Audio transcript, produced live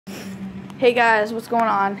Hey guys, what's going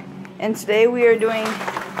on? And today we are doing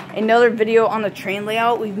another video on the train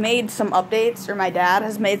layout. We've made some updates, or my dad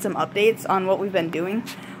has made some updates on what we've been doing.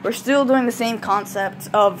 We're still doing the same concept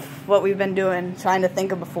of what we've been doing, trying to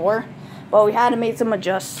think of before, but we had to make some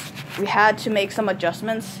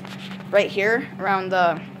adjustments right here around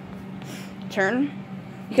the turn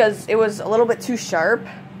because it was a little bit too sharp.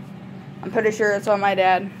 I'm pretty sure that's why my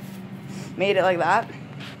dad made it like that,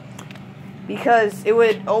 because it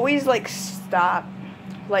would always like stop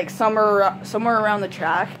like somewhere around the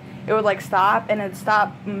track. It would like stop, and it'd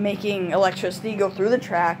stop making electricity go through the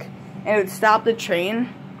track, and it would stop the train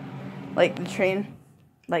like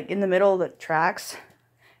in the middle of the tracks.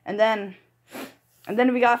 And then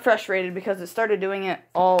we got frustrated because it started doing it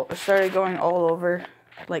started going all over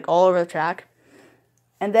the track.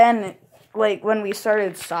 And then like when we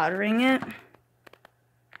started soldering it,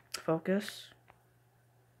 focus.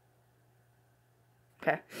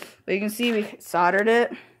 Okay, but you can see we soldered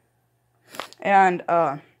it, and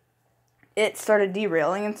it started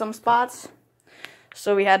derailing in some spots,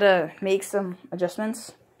 so we had to make some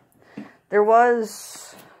adjustments. There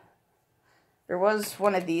was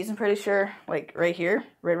one of these, I'm pretty sure, like right here,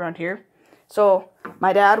 right around here. So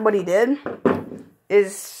my dad, what he did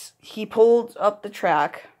is he pulled up the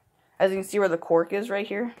track. As you can see where the cork is right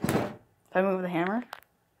here. If I move the hammer,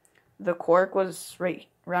 the cork was right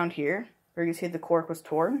around here. Where you can see the cork was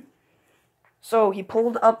torn. So he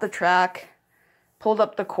pulled up the track, pulled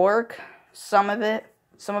up the cork. Some of it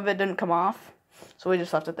didn't come off, so we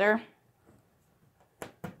just left it there.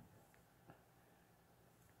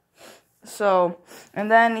 So, and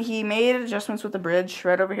then he made adjustments with the bridge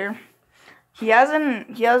right over here. He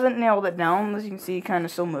hasn't nailed it down. As you can see, it kind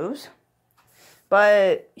of still moves.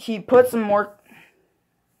 But he put some more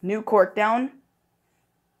new cork down.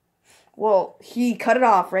 Well, he cut it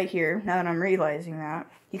off right here, now that I'm realizing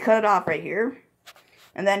that. He cut it off right here.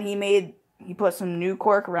 And then he put some new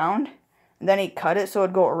cork around. And then he cut it so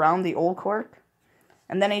it'd go around the old cork.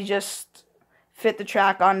 And then he just fit the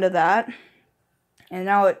track onto that. And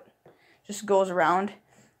now it just goes around.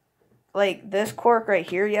 Like this cork right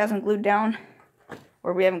here, he hasn't glued down.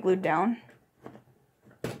 Or we haven't glued down.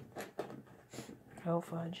 Oh,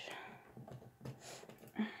 fudge.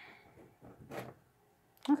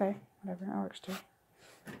 Okay. Whatever, that works too.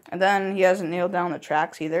 And then he hasn't nailed down the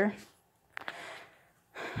tracks either.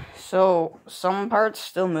 So some parts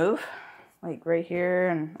still move, like right here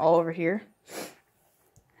and all over here.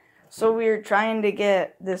 So we're trying to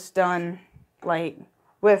get this done, like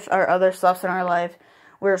with our other stuffs in our life.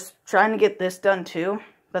 We're trying to get this done too,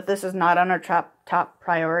 but this is not on our top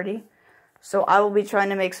priority. So I will be trying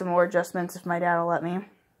to make some more adjustments if my dad will let me.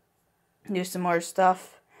 Do some more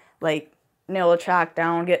stuff, like nail the track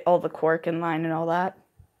down, get all the cork in line and all that.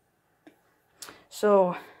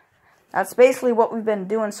 So that's basically what we've been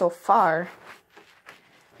doing so far.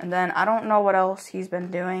 And then I don't know what else he's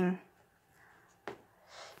been doing.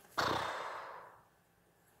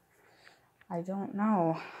 I don't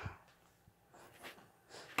know.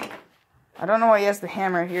 I don't know why he has the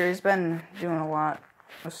hammer here. He's been doing a lot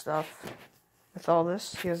of stuff with all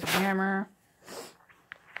this. He has a hammer.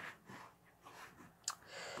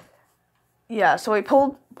 Yeah, so he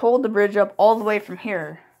pulled the bridge up all the way from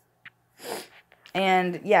here.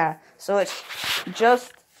 And yeah, so it's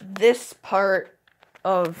just this part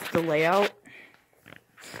of the layout.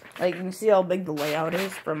 Like, you can see how big the layout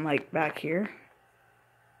is from like back here.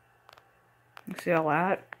 You can see all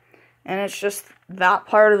that. And it's just that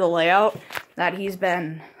part of the layout that he's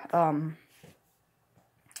been, that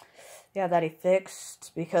he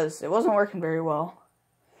fixed because it wasn't working very well.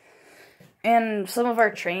 And some of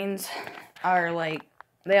our trains are like,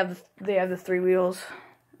 they have the 3 wheels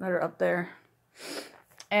that are up there,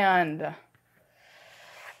 and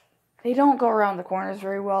they don't go around the corners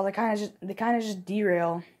very well. They kind of just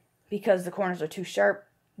derail because the corners are too sharp,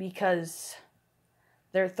 because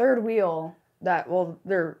their third wheel, the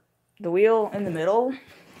wheel in the middle,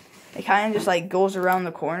 it kind of just like goes around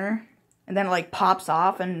the corner, and then it like pops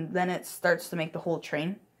off, and then it starts to make the whole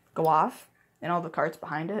train go off and all the carts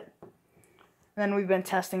behind it. And then we've been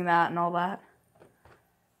testing that and all that.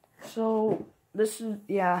 So this is,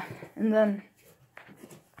 yeah, and then,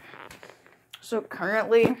 so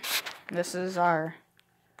currently, this is our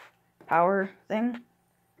power thing.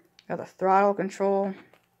 Got the throttle control,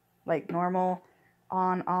 like normal,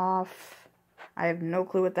 on, off. I have no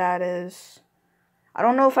clue what that is. I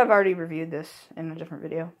don't know if I've already reviewed this in a different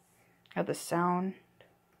video. Got the sound,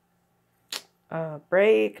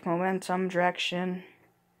 brake, momentum, direction,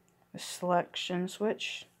 the selection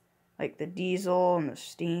switch, like the diesel and the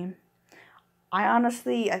steam. I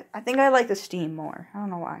honestly, I think I like the steam more. I don't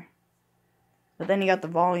know why. But then you got the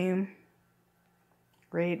volume,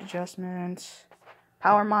 rate adjustments,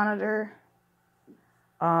 power monitor.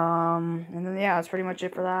 And then yeah, that's pretty much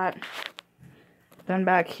it for that. Then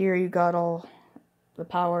back here you got all the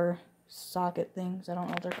power socket things, I don't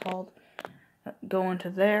know what they're called, go into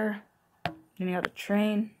there. Then you got the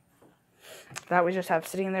train that we just have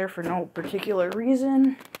sitting there for no particular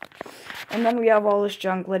reason. And then we have all this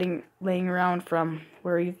junk laying around from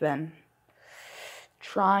where we've been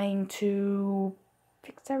trying to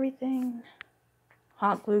fix everything.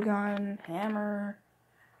 Hot glue gun, hammer,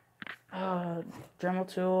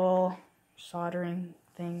 Dremel tool, soldering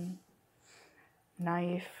thing,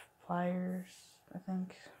 knife, pliers, I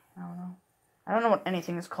think. I don't know what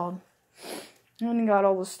anything is called. And then you got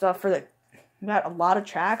all the stuff for the, we got a lot of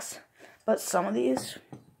tracks, but some of these,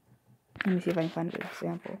 let me see if I can find an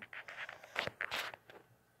example.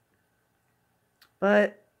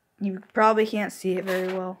 But you probably can't see it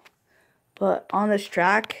very well. But on this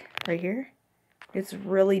track right here, it's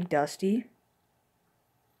really dusty.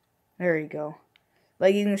 There you go.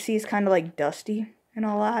 Like you can see it's kind of like dusty and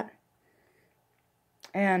all that.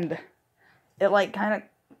 And it like kind of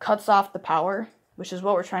cuts off the power, which is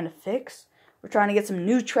what we're trying to fix. We're trying to get some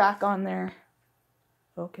new track on there.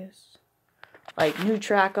 Focus. Like new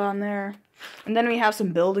track on there. And then we have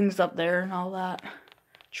some buildings up there and all that.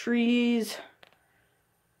 Trees.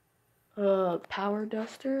 Power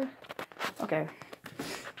duster. Okay.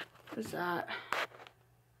 What is that?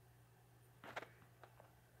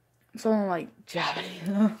 Something like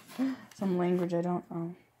Japanese. Some language I don't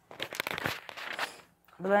know.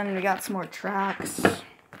 But then we got some more tracks.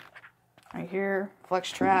 Right here.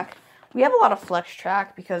 Flex track. We have a lot of flex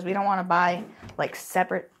track because we don't want to buy like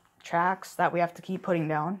separate tracks that we have to keep putting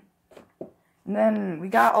down. And then we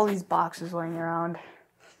got all these boxes laying around.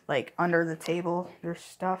 Like under the table. There's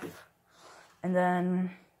stuff. And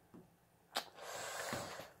then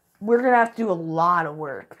we're going to have to do a lot of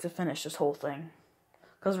work to finish this whole thing.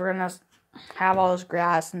 Because we're going to have all this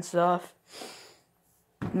grass and stuff.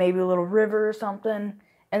 Maybe a little river or something.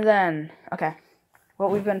 And then, okay,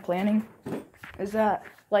 what we've been planning is that,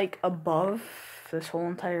 like, above this whole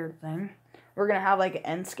entire thing, we're going to have, like, an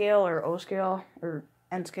N scale or O scale, or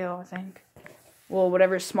N scale, I think. Well,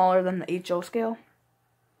 whatever's smaller than the HO scale.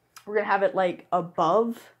 We're going to have it, like,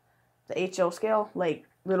 above the HO scale, like,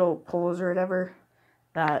 little poles or whatever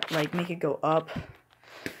that, like, make it go up.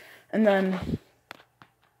 And then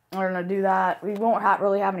we're going to do that. We won't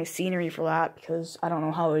really have any scenery for that because I don't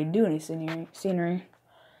know how we do any scenery.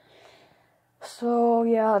 So,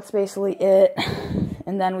 yeah, that's basically it.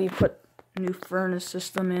 And then we put a new furnace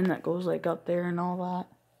system in that goes, like, up there and all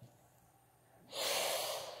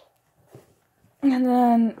that. And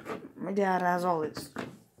then my dad has all this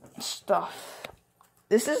stuff.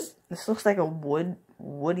 This looks like a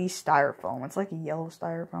woody styrofoam. It's like a yellow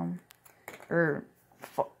styrofoam. Or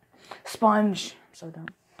sponge. I'm so dumb.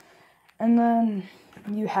 And then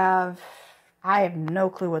you have, I have no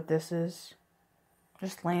clue what this is.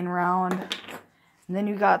 Just laying around. And then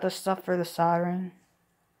you got the stuff for the soldering.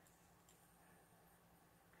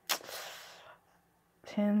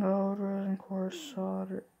 Pin load, resin core,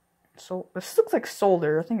 solder. So this looks like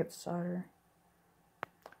solder. I think it's solder.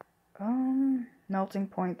 Melting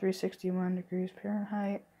point 361 degrees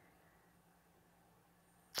Fahrenheit.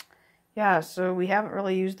 Yeah, so we haven't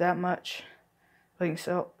really used that much. But you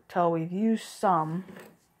can tell we've used some.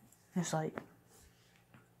 It's like,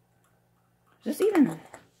 is this even,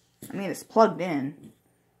 I mean, it's plugged in.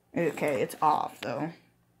 Okay, it's off though.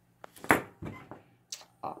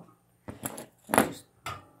 Off.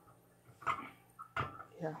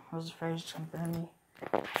 Yeah, I was afraid it was gonna burn me.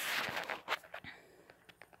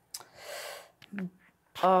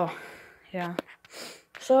 Oh, yeah.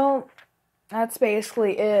 So, that's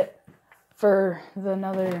basically it for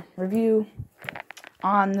another review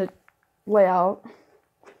on the layout.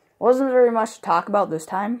 Wasn't very much to talk about this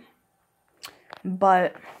time,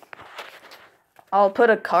 but I'll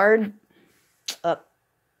put a card up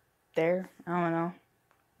there, I don't know,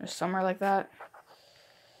 or somewhere like that,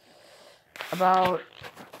 about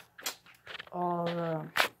all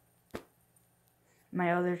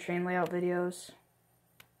my other train layout videos.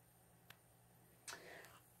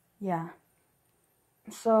 Yeah.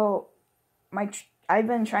 So, I've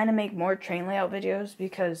been trying to make more train layout videos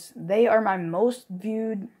because they are my most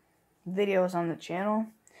viewed videos on the channel.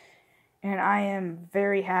 And I am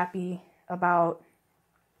very happy about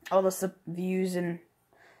all the views and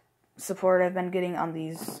support I've been getting on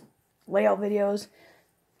these layout videos.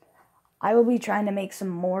 I will be trying to make some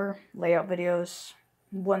more layout videos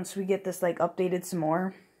once we get this like updated some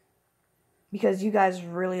more. Because you guys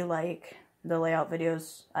really like the layout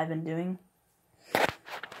videos I've been doing.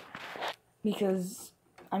 because,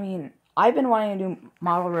 I mean, I've been wanting to do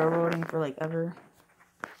model railroading for, like, ever.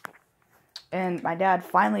 And my dad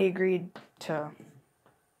finally agreed to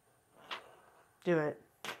do it.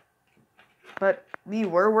 But we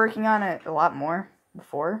were working on it a lot more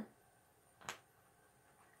before.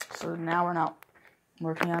 So now we're not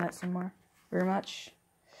working on it some more very much.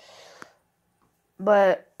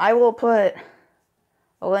 But I will put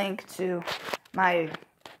a link to my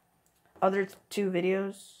other 2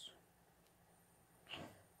 videos.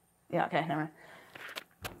 Yeah, okay, never mind.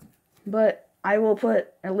 But I will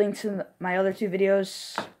put a link to my other 2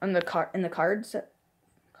 videos in the cards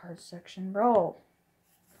section, bro.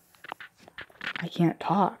 I can't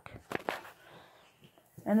talk.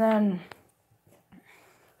 And then,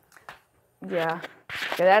 yeah,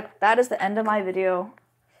 that is the end of my video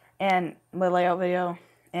and my layout video.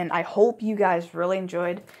 And I hope you guys really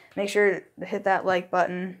enjoyed. Make sure to hit that like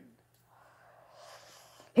button,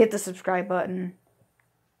 hit the subscribe button,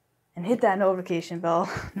 and hit that notification bell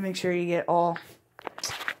to make sure you get all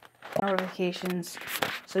notifications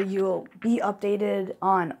so you'll be updated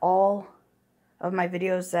on all of my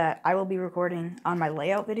videos that I will be recording on my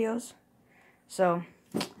layout videos. So,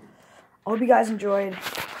 I hope you guys enjoyed.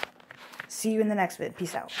 See you in the next vid.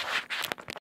 Peace out.